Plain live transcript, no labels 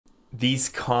These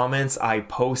comments I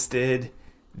posted,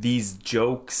 these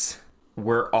jokes,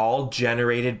 were all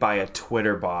generated by a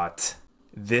Twitter bot.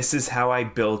 This is how I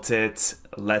built it.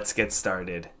 Let's get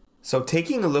started. So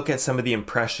taking a look at some of the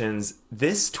impressions,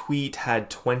 this tweet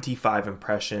had 25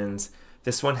 impressions.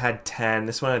 This one had 10,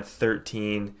 this one had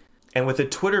 13. And with a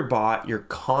Twitter bot, you're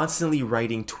constantly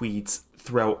writing tweets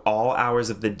throughout all hours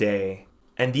of the day.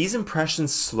 And these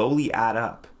impressions slowly add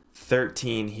up.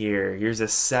 13 here, here's a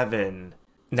 7.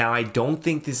 Now, I don't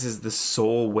think this is the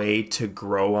sole way to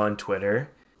grow on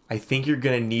Twitter. I think you're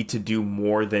gonna need to do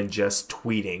more than just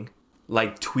tweeting,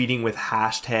 like tweeting with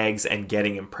hashtags and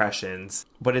getting impressions.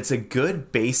 But it's a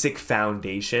good basic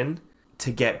foundation to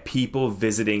get people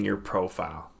visiting your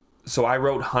profile. So I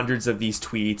wrote hundreds of these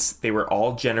tweets. They were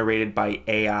all generated by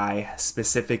AI,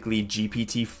 specifically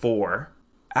GPT-4.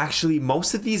 Actually,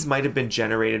 most of these might have been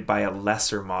generated by a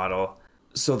lesser model.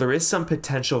 So there is some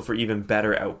potential for even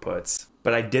better outputs.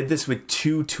 But I did this with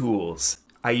 2 tools.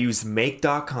 I used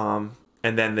Make.com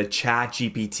and then the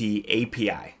ChatGPT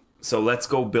API. So let's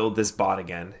go build this bot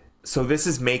again. So this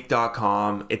is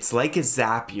Make.com. It's like a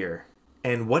Zapier.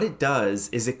 And what it does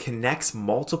is it connects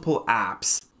multiple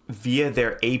apps via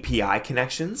their API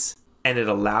connections, and it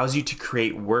allows you to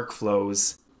create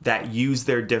workflows that use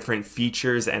their different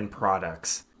features and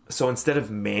products. So instead of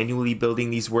manually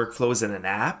building these workflows in an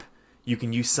app, you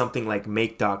can use something like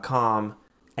Make.com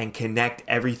and connect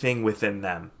everything within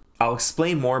them. I'll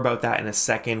explain more about that in a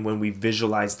second when we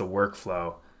visualize the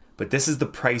workflow, but this is the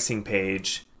pricing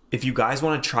page. If you guys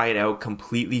want to try it out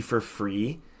completely for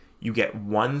free, you get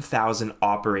 1,000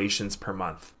 operations per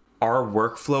month. Our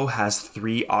workflow has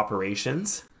 3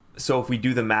 operations. So if we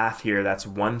do the math here, that's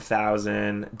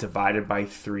 1,000 divided by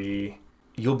 3.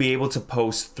 You'll be able to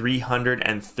post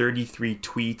 333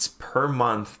 tweets per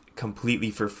month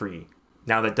completely for free.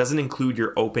 Now that doesn't include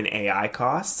your OpenAI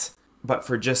costs, but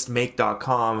for just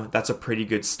Make.com, that's a pretty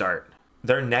good start.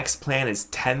 Their next plan is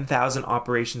 10,000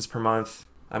 operations per month.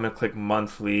 I'm gonna click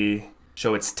monthly,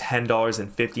 show it's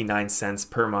 $10.59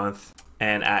 per month.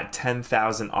 And at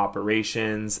 10,000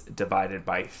 operations divided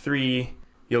by 3,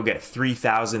 you'll get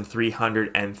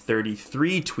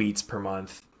 3,333 tweets per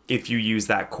month if you use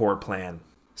that core plan.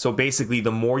 So basically,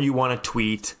 the more you want to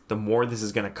tweet, the more this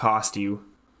is going to cost you,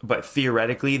 but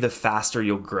theoretically, the faster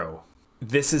you'll grow.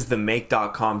 This is the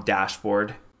Make.com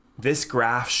dashboard. This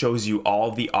graph shows you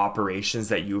all the operations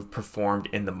that you've performed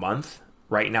in the month.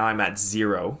 Right now, I'm at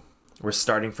 0. We're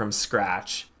starting from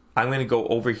scratch. I'm going to go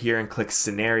over here and click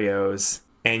scenarios,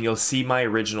 and you'll see my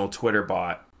original Twitter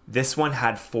bot. This one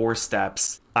had 4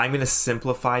 steps. I'm going to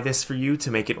simplify this for you to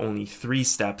make it only 3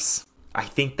 steps. I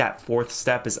think that 4th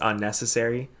step is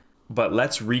unnecessary, but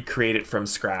let's recreate it from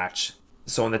scratch.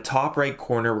 So in the top right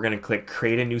corner, we're going to click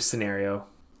create a new scenario,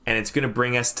 and it's going to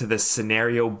bring us to the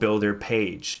scenario builder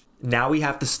page. Now we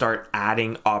have to start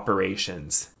adding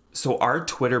operations. So our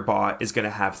Twitter bot is going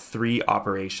to have 3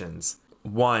 operations.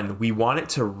 1, we want it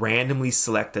to randomly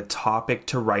select a topic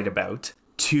to write about.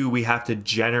 2, we have to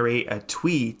generate a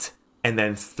tweet. And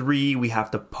then 3, we have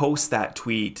to post that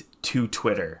tweet to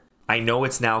Twitter. I know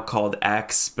it's now called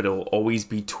X, but it will always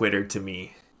be Twitter to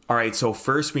me. All right, so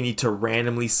first we need to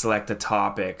randomly select a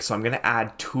topic. So I'm going to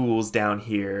add tools down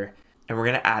here, and we're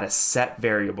going to add a set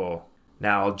variable.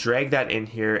 Now I'll drag that in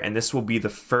here, and this will be the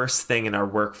first thing in our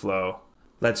workflow.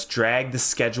 Let's drag the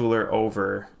scheduler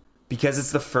over. Because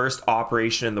it's the first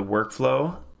operation in the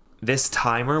workflow, this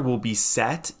timer will be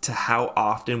set to how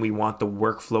often we want the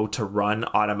workflow to run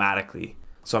automatically.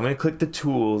 So I'm going to click the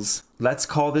tools. Let's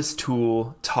call this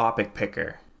tool topic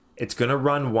picker. It's going to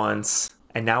run once,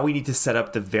 and now we need to set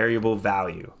up the variable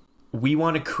value. We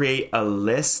want to create a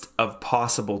list of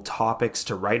possible topics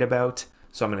to write about.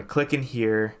 So I'm going to click in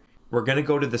here. We're going to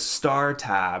go to the star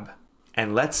tab,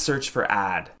 and let's search for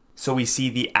add. So we see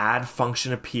the add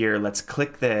function appear. Let's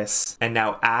click this. And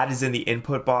now add is in the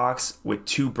input box with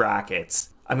 2 brackets.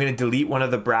 I'm going to delete one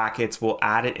of the brackets. We'll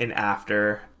add it in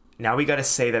after. Now we got to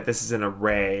say that this is an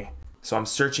array. So I'm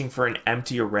searching for an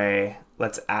empty array.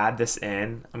 Let's add this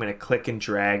in. I'm going to click and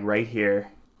drag right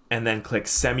here and then click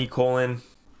semicolon.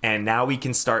 And now we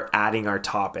can start adding our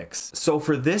topics. So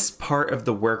for this part of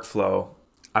the workflow,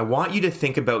 I want you to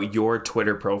think about your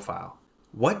Twitter profile.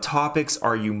 What topics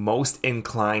are you most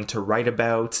inclined to write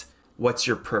about? What's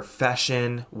your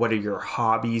profession? What are your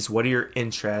hobbies? What are your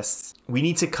interests? We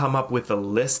need to come up with a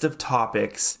list of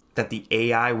topics that the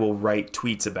AI will write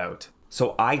tweets about.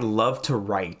 So I love to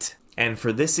write. And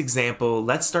for this example,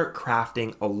 let's start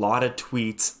crafting a lot of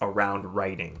tweets around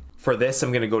writing. For this,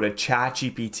 I'm going to go to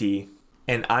ChatGPT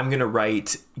and I'm going to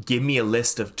write, give me a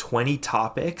list of 20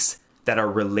 topics that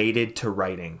are related to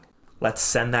writing. Let's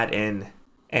send that in.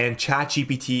 And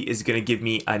ChatGPT is going to give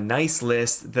me a nice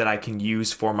list that I can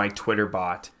use for my Twitter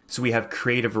bot. So we have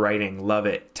creative writing, love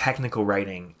it, technical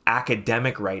writing,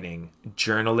 academic writing,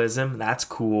 journalism, that's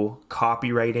cool,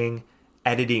 copywriting,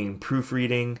 editing and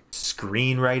proofreading,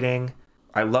 screenwriting.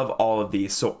 I love all of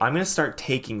these. So I'm going to start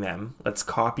taking them. Let's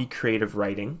copy creative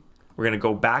writing. We're going to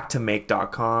go back to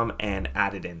Makecom and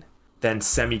add it in. Then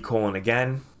semicolon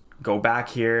again, go back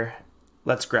here.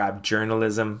 Let's grab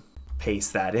journalism,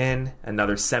 paste that in,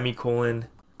 another semicolon.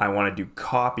 I want to do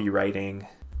copywriting,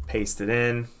 paste it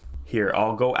in. Here,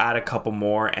 I'll go add a couple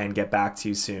more and get back to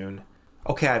you soon.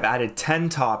 Okay, I've added 10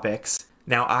 topics.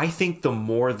 Now I think the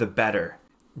more the better.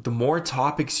 The more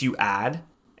topics you add,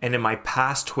 and in my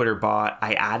past Twitter bot,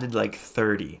 I added like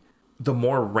 30. The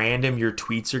more random your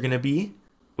tweets are gonna be,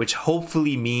 which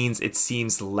hopefully means it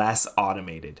seems less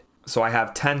automated. So I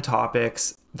have 10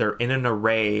 topics, they're in an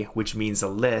array, which means a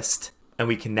list, and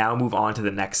we can now move on to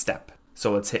the next step.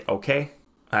 So let's hit OK.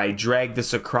 I drag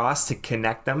this across to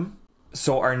connect them.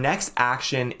 So our next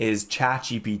action is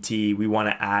ChatGPT. We want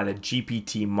to add a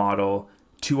GPT model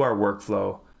to our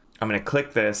workflow. I'm going to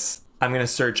click this. I'm going to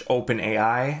search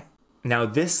OpenAI. Now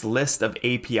this list of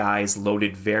APIs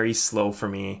loaded very slow for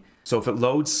me. So if it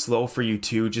loads slow for you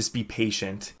too, just be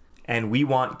patient. And we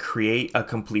want create a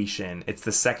completion. It's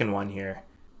the second one here.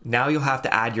 Now you'll have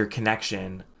to add your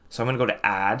connection. So I'm going to go to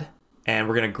add and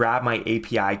we're going to grab my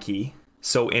API key.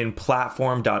 So in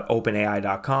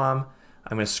platform.openai.com,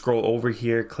 I'm going to scroll over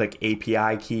here, click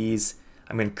API keys.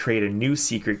 I'm going to create a new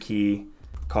secret key,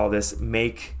 call this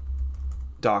Makecom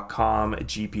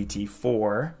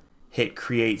GPT-4, hit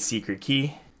create secret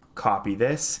key, copy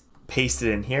this, paste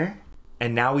it in here.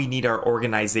 And now we need our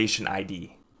organization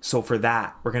ID. So for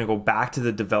that, we're going to go back to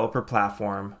the developer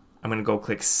platform. I'm going to go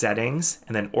click settings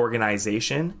and then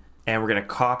organization, and we're going to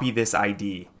copy this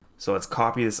ID. So let's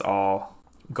copy this all,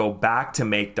 go back to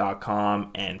make.com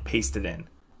and paste it in.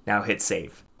 Now hit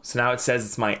save. So now it says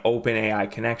it's my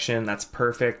OpenAI connection. That's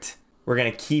perfect. We're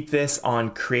going to keep this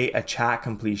on create a chat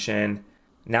completion.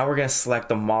 Now we're going to select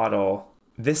the model.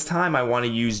 This time I want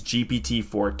to use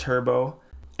GPT-4 Turbo.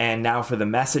 And now for the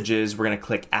messages, we're going to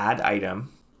click add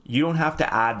item. You don't have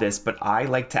to add this, but I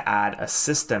like to add a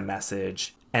system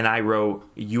message. And I wrote,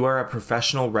 you are a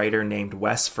professional writer named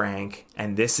Wes Frank,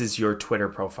 and this is your Twitter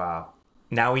profile.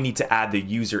 Now we need to add the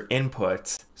user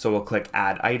input. So we'll click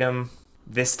add item.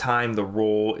 This time the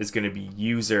role is going to be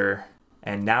user.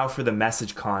 And now for the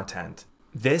message content.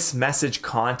 This message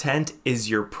content is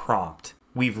your prompt.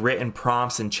 We've written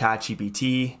prompts in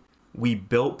ChatGPT. We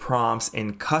built prompts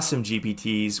in custom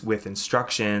GPTs with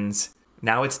instructions.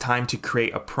 Now it's time to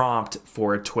create a prompt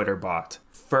for a Twitter bot.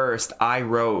 First, I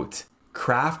wrote,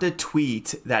 craft a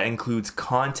tweet that includes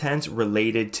content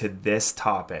related to this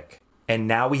topic. And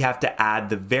now we have to add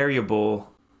the variable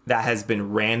that has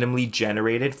been randomly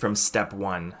generated from step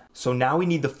 1. So now we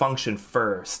need the function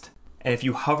first. And if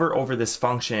you hover over this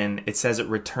function, it says it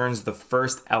returns the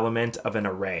first element of an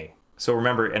array. So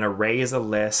remember, an array is a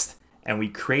list, and we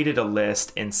created a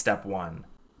list in step 1.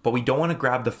 But we don't want to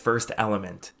grab the first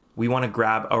element. We want to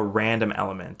grab a random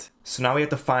element. So now we have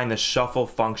to find the shuffle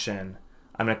function.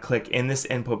 I'm going to click in this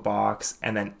input box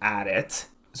and then add it.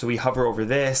 So we hover over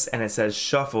this and it says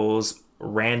shuffles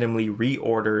randomly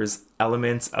reorders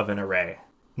elements of an array.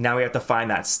 Now we have to find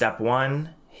that step 1.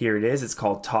 Here it is. It's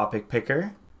called topic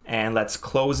picker. And let's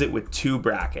close it with 2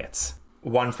 brackets.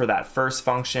 One for that first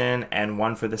function and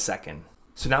one for the second.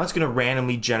 So now it's going to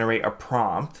randomly generate a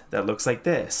prompt that looks like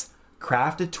this.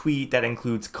 Craft a tweet that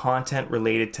includes content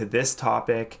related to this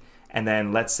topic, and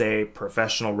then let's say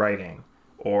professional writing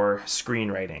or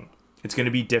screenwriting. It's going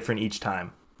to be different each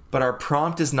time. But our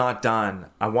prompt is not done.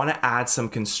 I want to add some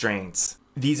constraints.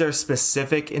 These are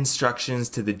specific instructions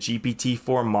to the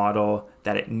GPT-4 model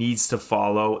that it needs to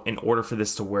follow in order for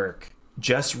this to work.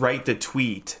 Just write the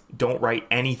tweet. Don't write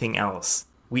anything else.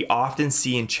 We often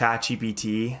see in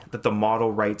ChatGPT that the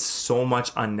model writes so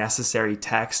much unnecessary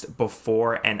text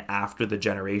before and after the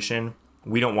generation.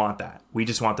 We don't want that. We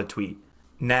just want the tweet.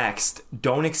 Next,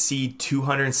 don't exceed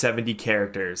 270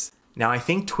 characters. Now I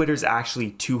think Twitter's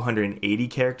actually 280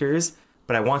 characters,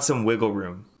 but I want some wiggle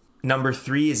room. Number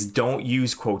 3 is don't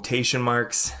use quotation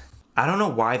marks. I don't know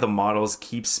why the models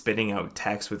keep spitting out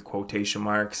text with quotation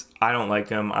marks. I don't like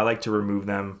them. I like to remove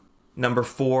them. Number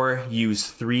 4, use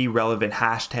 3 relevant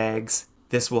hashtags.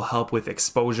 This will help with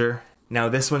exposure. Now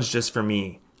this one's just for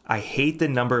me. I hate the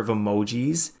number of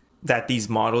emojis that these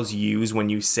models use when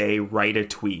you say write a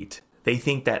tweet. They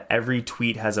think that every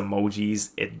tweet has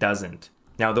emojis. It doesn't.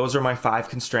 Now those are my 5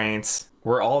 constraints.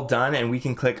 We're all done and we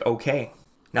can click OK.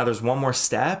 Now there's one more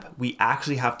step. We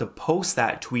actually have to post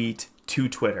that tweet to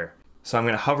Twitter. So I'm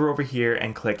going to hover over here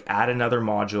and click add another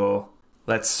module.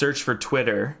 Let's search for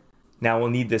Twitter. Now we'll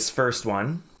need this first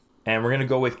one. And we're going to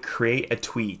go with create a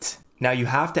tweet. Now you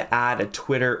have to add a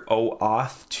Twitter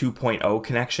OAuth 2.0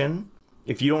 connection.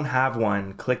 If you don't have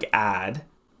one, click add.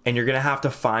 And you're going to have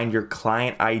to find your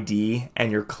client ID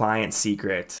and your client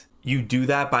secret. You do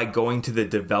that by going to the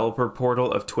developer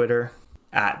portal of Twitter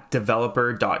at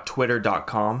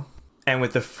developer.twitter.com. And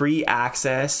with the free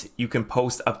access, you can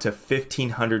post up to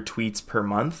 1,500 tweets per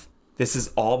month. This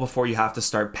is all before you have to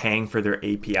start paying for their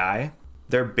API.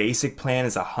 Their basic plan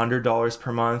is $100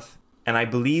 per month. And I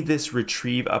believe this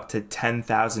retrieve up to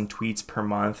 10,000 tweets per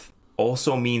month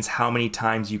also means how many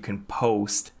times you can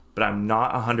post, but I'm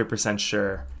not 100%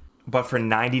 sure. But for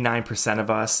 99% of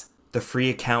us, the free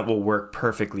account will work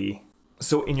perfectly.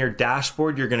 So in your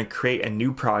dashboard, you're going to create a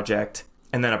new project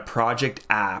and then a project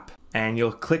app. And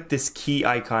you'll click this key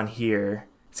icon here.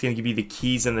 It's going to give you the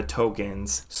keys and the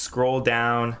tokens. Scroll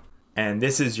down, and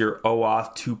this is your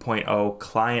OAuth 2.0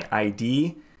 client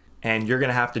ID. And you're going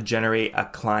to have to generate a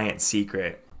client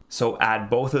secret. So add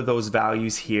both of those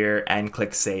values here and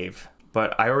click save.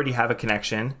 But I already have a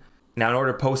connection. Now in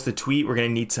order to post the tweet, we're going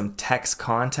to need some text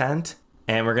content.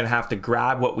 And we're going to have to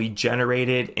grab what we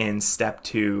generated in step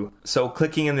 2. So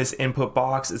clicking in this input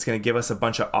box, it's going to give us a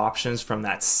bunch of options from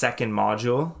that second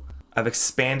module. I've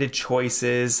expanded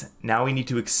choices. Now we need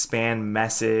to expand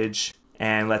message,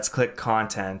 and let's click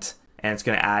content, and it's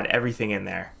going to add everything in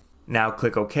there. Now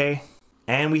click OK,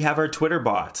 and we have our Twitter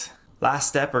bot. Last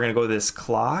step, we're going to go to this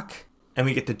clock, and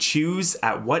we get to choose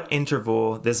at what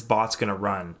interval this bot's going to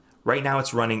run. Right now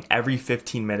it's running every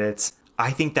 15 minutes.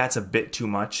 I think that's a bit too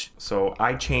much, so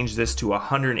I changed this to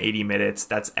 180 minutes.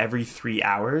 That's every 3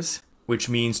 hours, which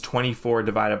means 24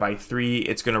 divided by 3.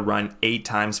 It's going to run 8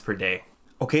 times per day.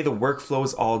 Okay, the workflow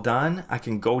is all done. I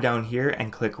can go down here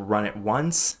and click run it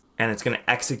once, and it's going to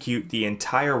execute the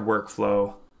entire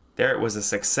workflow. There, it was a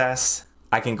success.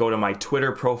 I can go to my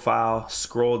Twitter profile,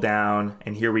 scroll down,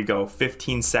 and here we go,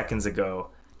 15 seconds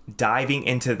ago. Diving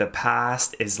into the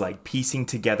past is like piecing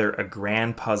together a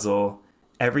grand puzzle.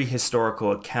 Every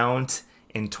historical account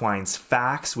entwines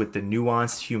facts with the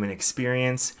nuanced human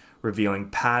experience, revealing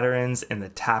patterns in the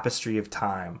tapestry of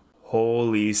time.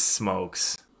 Holy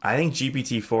smokes. I think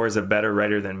GPT-4 is a better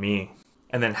writer than me.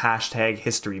 And then hashtag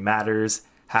history matters,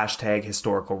 hashtag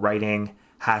historical writing,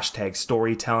 hashtag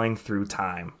storytelling through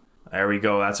time. There we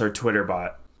go, that's our Twitter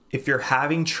bot. If you're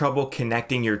having trouble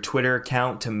connecting your Twitter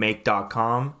account to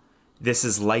Make.com, this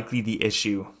is likely the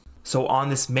issue. So on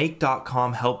this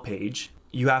Make.com help page,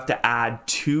 you have to add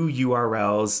 2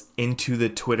 URLs into the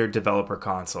Twitter developer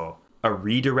console, a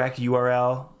redirect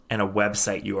URL and a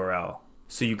website URL.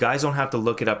 So you guys don't have to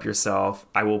look it up yourself.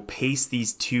 I will paste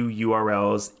these 2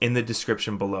 URLs in the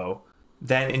description below.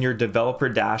 Then in your developer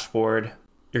dashboard,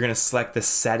 you're going to select the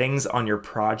settings on your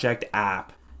project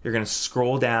app. You're going to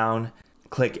scroll down,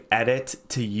 click edit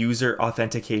to user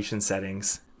authentication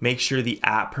settings. Make sure the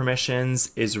app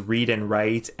permissions is read and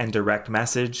write and direct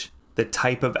message. The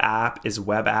type of app is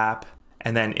web app.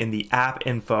 And then in the app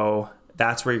info,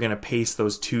 that's where you're going to paste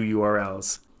those 2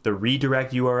 URLs, the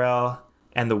redirect URL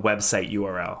and the website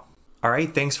URL. All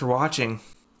right, thanks for watching.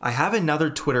 I have another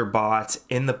Twitter bot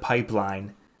in the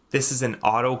pipeline. This is an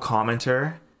auto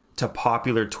commenter to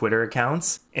popular Twitter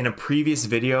accounts. In a previous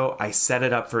video, I set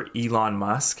it up for Elon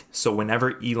Musk. So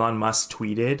whenever Elon Musk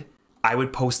tweeted, I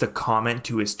would post a comment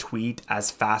to his tweet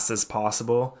as fast as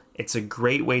possible. It's a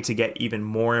great way to get even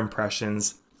more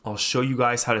impressions. I'll show you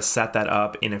guys how to set that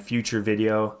up in a future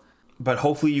video. But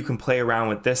hopefully you can play around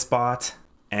with this bot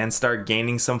and start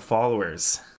gaining some followers.